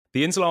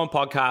The Insulone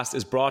podcast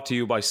is brought to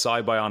you by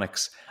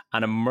Cybionics,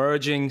 an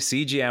emerging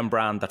CGM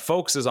brand that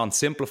focuses on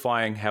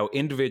simplifying how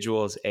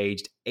individuals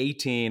aged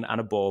 18 and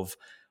above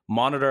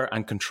monitor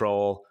and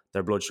control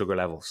their blood sugar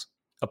levels.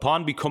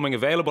 Upon becoming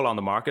available on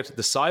the market,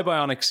 the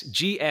Cybionics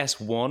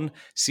GS1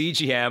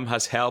 CGM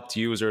has helped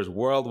users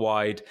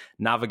worldwide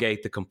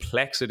navigate the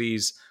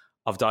complexities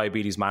of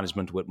diabetes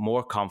management with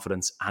more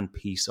confidence and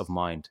peace of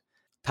mind.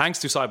 Thanks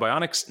to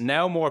Cybionics,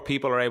 now more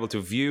people are able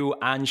to view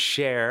and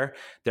share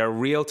their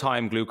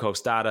real-time glucose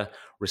data,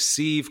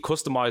 receive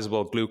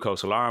customizable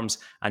glucose alarms,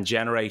 and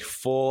generate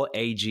full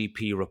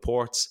AGP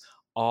reports,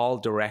 all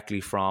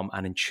directly from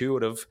an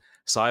intuitive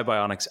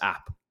Cybionics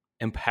app,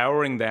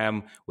 empowering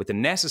them with the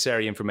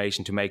necessary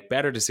information to make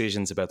better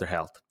decisions about their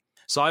health.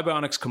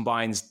 Cybionics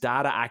combines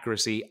data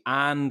accuracy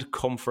and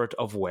comfort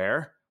of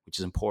wear, which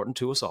is important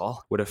to us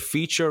all, with a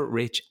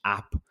feature-rich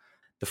app.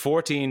 The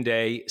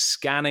 14-day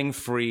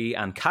scanning-free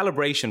and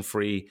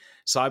calibration-free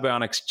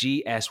Cybionics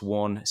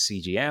GS1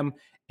 CGM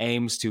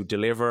aims to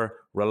deliver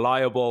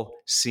reliable,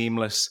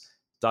 seamless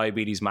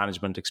diabetes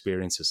management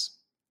experiences.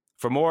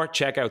 For more,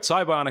 check out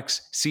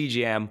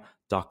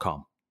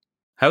cybionicscgm.com.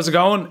 How's it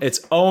going? It's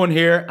Owen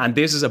here, and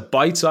this is a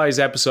bite-sized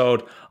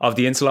episode of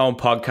the Insulone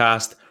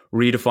podcast,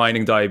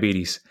 Redefining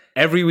Diabetes.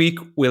 Every week,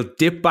 we'll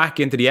dip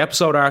back into the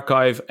episode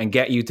archive and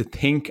get you to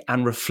think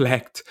and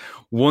reflect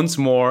once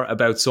more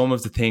about some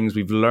of the things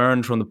we've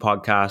learned from the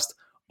podcast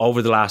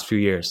over the last few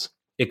years.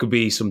 It could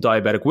be some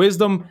diabetic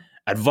wisdom,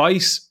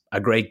 advice,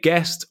 a great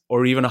guest,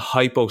 or even a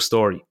hypo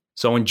story.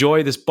 So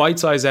enjoy this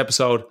bite-sized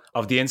episode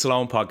of the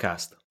Insulone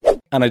podcast.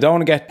 And I don't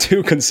want to get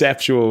too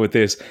conceptual with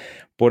this,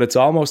 but it's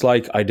almost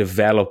like I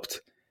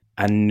developed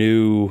a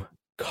new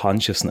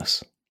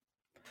consciousness.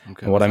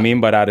 Okay, and what I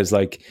mean by that is,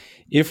 like,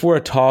 if we're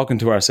talking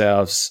to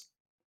ourselves,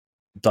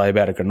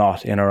 diabetic or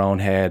not, in our own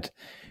head,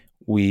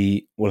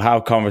 we will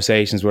have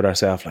conversations with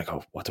ourselves like,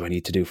 oh, what do I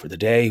need to do for the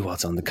day?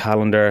 What's on the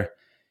calendar?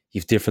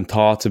 You've different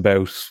thoughts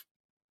about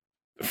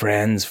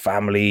friends,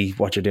 family,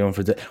 what you're doing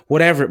for the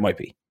whatever it might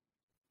be.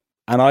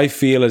 And I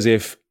feel as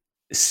if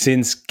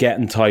since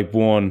getting type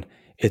 1,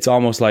 it's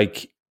almost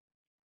like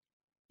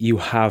you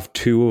have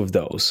two of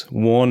those,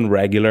 one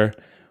regular,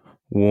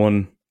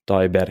 one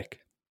diabetic.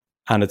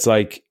 And it's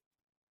like,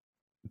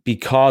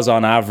 because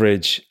on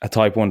average, a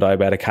type 1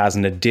 diabetic has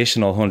an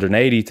additional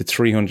 180 to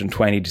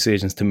 320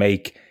 decisions to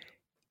make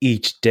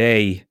each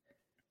day,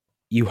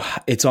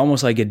 it's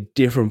almost like a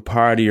different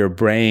part of your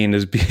brain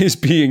is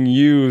being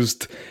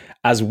used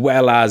as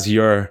well as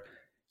your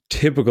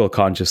typical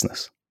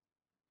consciousness.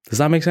 Does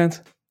that make sense?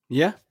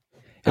 Yeah.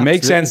 It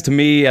makes sense to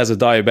me as a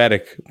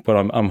diabetic, but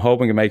I'm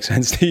hoping it makes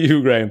sense to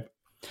you, Graham.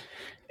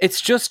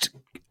 It's just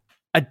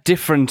a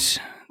different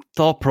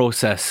thought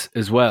process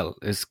as well,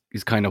 is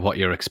kind of what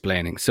you're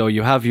explaining. So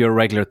you have your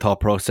regular thought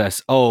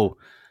process, oh,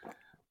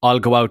 I'll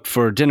go out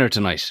for dinner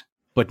tonight.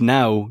 But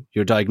now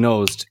you're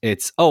diagnosed,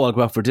 it's, oh, I'll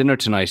go out for dinner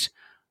tonight.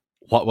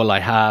 What will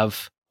I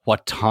have?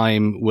 What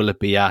time will it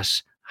be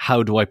at?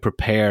 How do I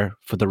prepare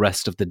for the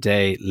rest of the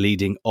day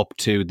leading up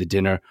to the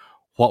dinner?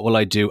 What will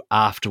I do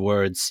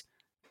afterwards?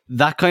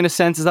 That kind of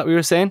sense, is that what you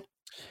were saying?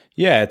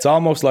 Yeah, it's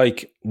almost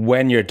like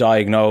when you're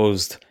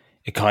diagnosed,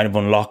 it kind of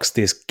unlocks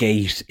this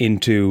gate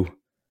into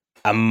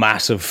a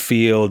massive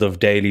field of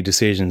daily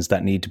decisions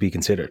that need to be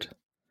considered.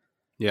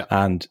 Yeah.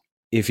 And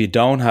if you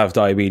don't have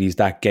diabetes,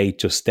 that gate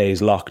just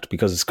stays locked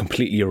because it's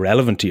completely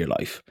irrelevant to your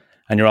life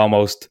and you're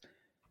almost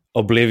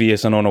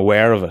oblivious and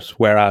unaware of it.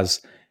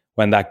 Whereas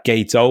when that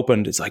gate's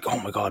opened, it's like,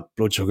 oh my God,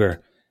 blood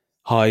sugar,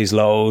 highs,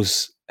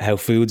 lows, how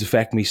foods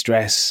affect me,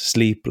 stress,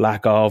 sleep,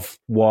 lack of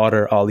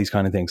water, all these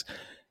kind of things.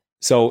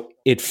 So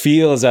it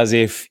feels as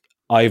if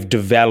I've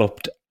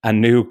developed a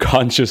new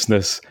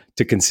consciousness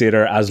to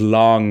consider as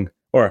long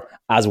or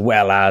as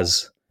well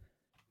as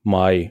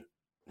my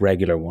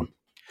regular one.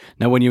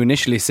 Now, when you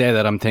initially say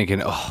that, I'm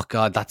thinking, oh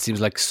God, that seems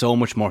like so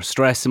much more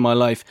stress in my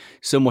life,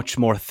 so much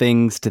more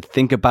things to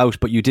think about.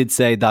 But you did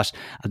say that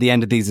at the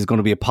end of these is going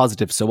to be a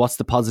positive. So what's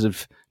the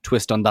positive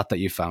twist on that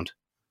you found?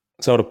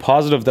 So the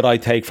positive that I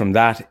take from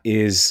that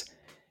is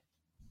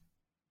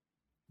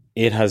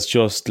it has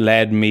just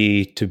led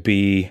me to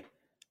be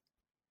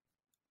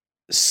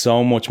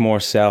so much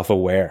more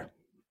self-aware.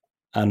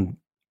 And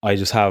I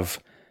just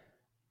have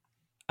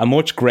a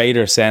much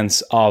greater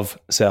sense of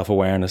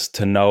self-awareness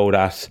to know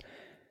that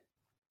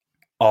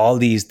all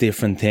these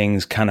different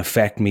things can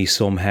affect me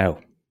somehow,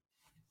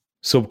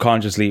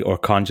 subconsciously or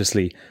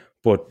consciously.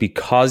 But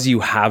because you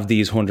have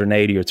these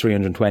 180 or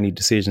 320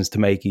 decisions to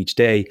make each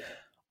day,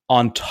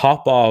 on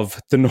top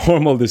of the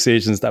normal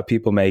decisions that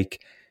people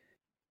make,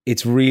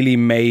 it's really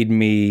made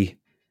me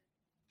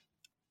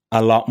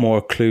a lot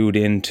more clued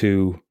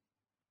into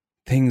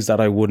things that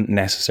I wouldn't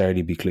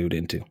necessarily be clued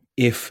into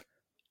if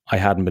I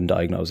hadn't been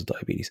diagnosed with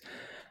diabetes.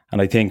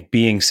 And I think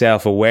being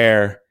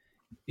self-aware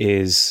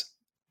is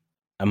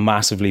a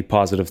massively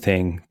positive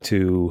thing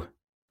to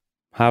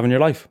have in your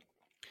life.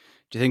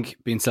 Do you think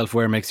being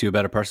self-aware makes you a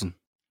better person?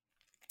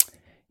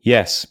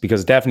 Yes,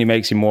 because it definitely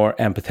makes you more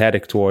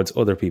empathetic towards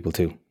other people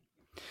too.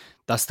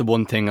 That's the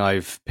one thing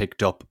I've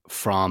picked up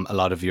from a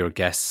lot of your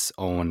guests,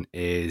 Owen,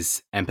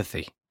 is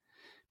empathy.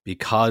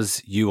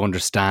 Because you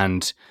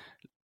understand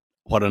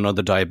what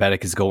another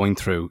diabetic is going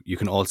through, you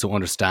can also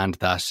understand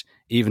that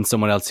even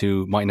someone else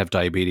who mightn't have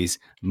diabetes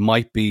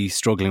might be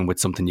struggling with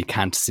something you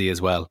can't see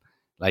as well,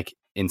 like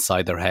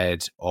inside their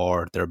head,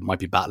 or they might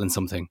be battling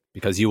something,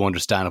 because you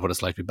understand what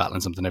it's like to be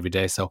battling something every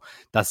day. So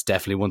that's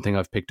definitely one thing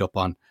I've picked up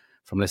on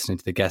from listening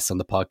to the guests on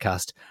the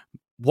podcast.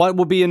 What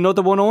would be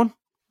another one, Owen?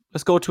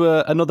 Let's go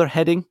to another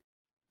heading.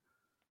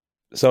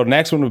 So the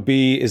next one would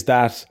be is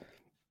that,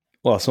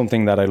 well,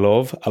 something that I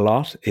love a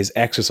lot is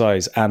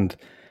exercise. And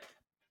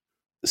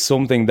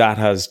something that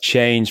has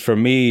changed for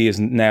me is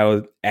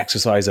now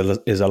exercise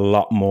is a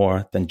lot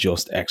more than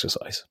just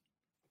exercise.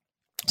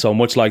 So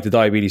much like the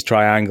diabetes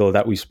triangle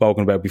that we've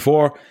spoken about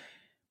before,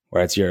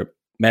 where it's your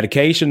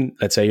medication,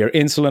 let's say your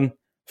insulin,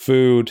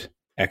 food,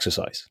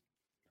 exercise.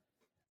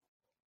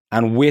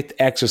 And with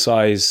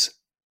exercise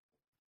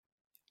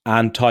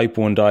and type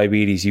 1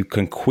 diabetes, you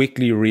can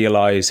quickly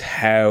realize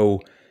how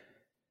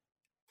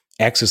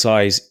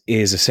exercise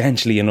is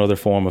essentially another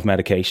form of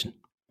medication.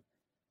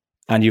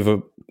 And you have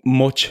a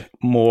much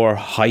more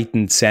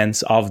heightened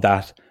sense of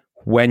that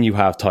when you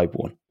have type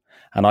 1.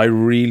 And I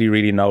really,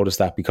 really noticed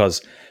that,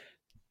 because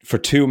for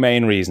two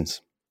main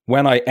reasons.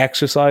 When I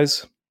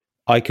exercise,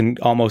 I can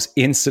almost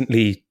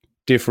instantly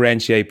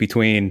differentiate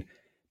between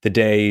the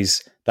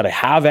days that I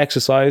have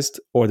exercised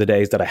or the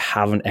days that I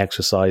haven't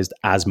exercised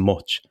as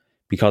much,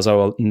 because I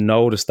will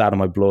notice that in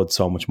my blood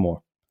so much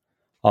more.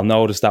 I'll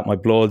notice that my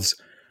bloods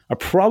are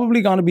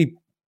probably going to be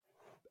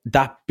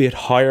that bit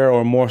higher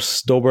or more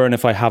stubborn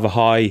if I have a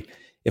high,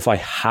 if I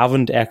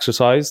haven't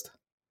exercised.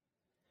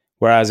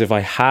 Whereas if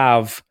I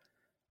have,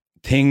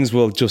 things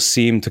will just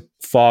seem to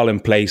fall in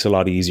place a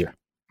lot easier,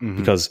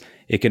 because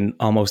it can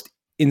almost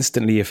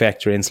instantly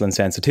affect your insulin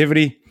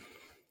sensitivity.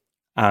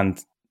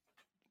 And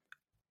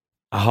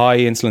a high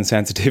insulin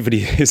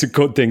sensitivity is a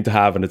good thing to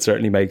have, and it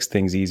certainly makes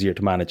things easier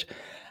to manage.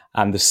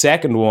 And the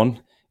second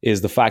one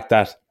is the fact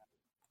that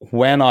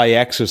when I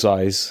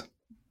exercise,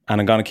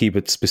 and I'm going to keep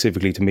it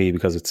specifically to me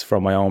because it's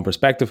from my own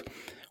perspective,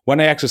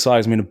 when I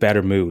exercise, I'm in a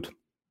better mood.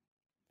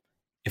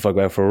 If I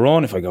go out for a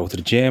run, if I go to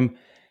the gym,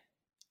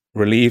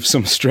 relieve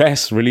some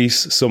stress,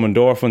 release some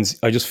endorphins,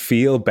 I just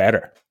feel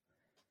better.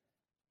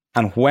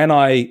 And when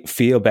I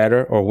feel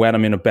better, or when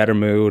I'm in a better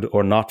mood,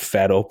 or not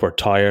fed up or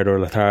tired or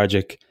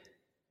lethargic,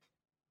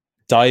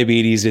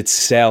 diabetes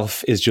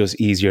itself is just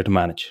easier to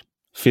manage,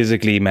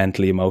 physically,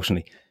 mentally,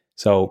 emotionally.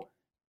 So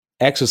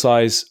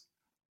exercise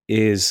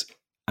is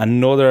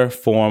another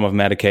form of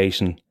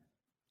medication,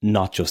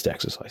 not just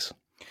exercise.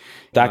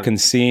 That can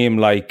seem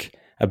like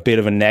a bit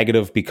of a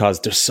negative, because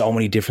there's so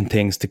many different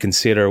things to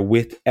consider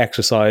with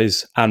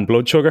exercise and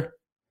blood sugar.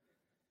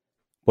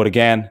 But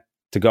again,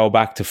 to go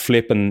back to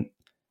flipping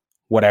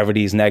whatever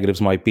these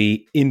negatives might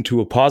be into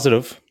a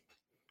positive,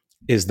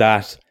 is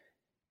that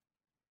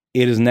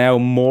it is now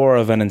more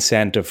of an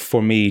incentive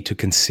for me to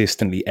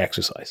consistently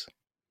exercise.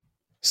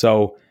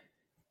 So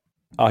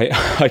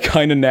I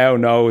kind of now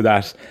know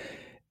that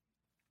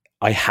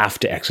I have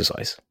to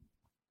exercise.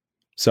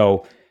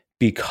 So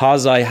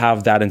because I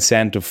have that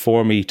incentive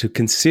for me to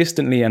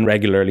consistently and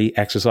regularly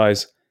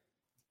exercise,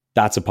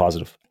 that's a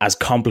positive. As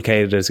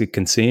complicated as it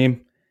can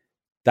seem,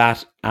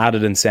 that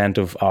added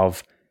incentive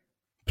of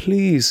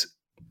please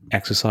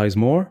exercise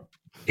more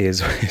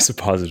is a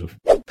positive.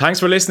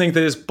 Thanks for listening to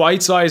this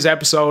bite-sized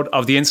episode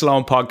of the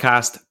Insulone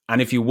podcast.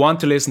 And if you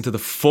want to listen to the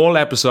full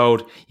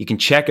episode, you can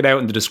check it out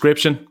in the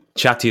description.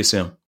 Chat to you soon.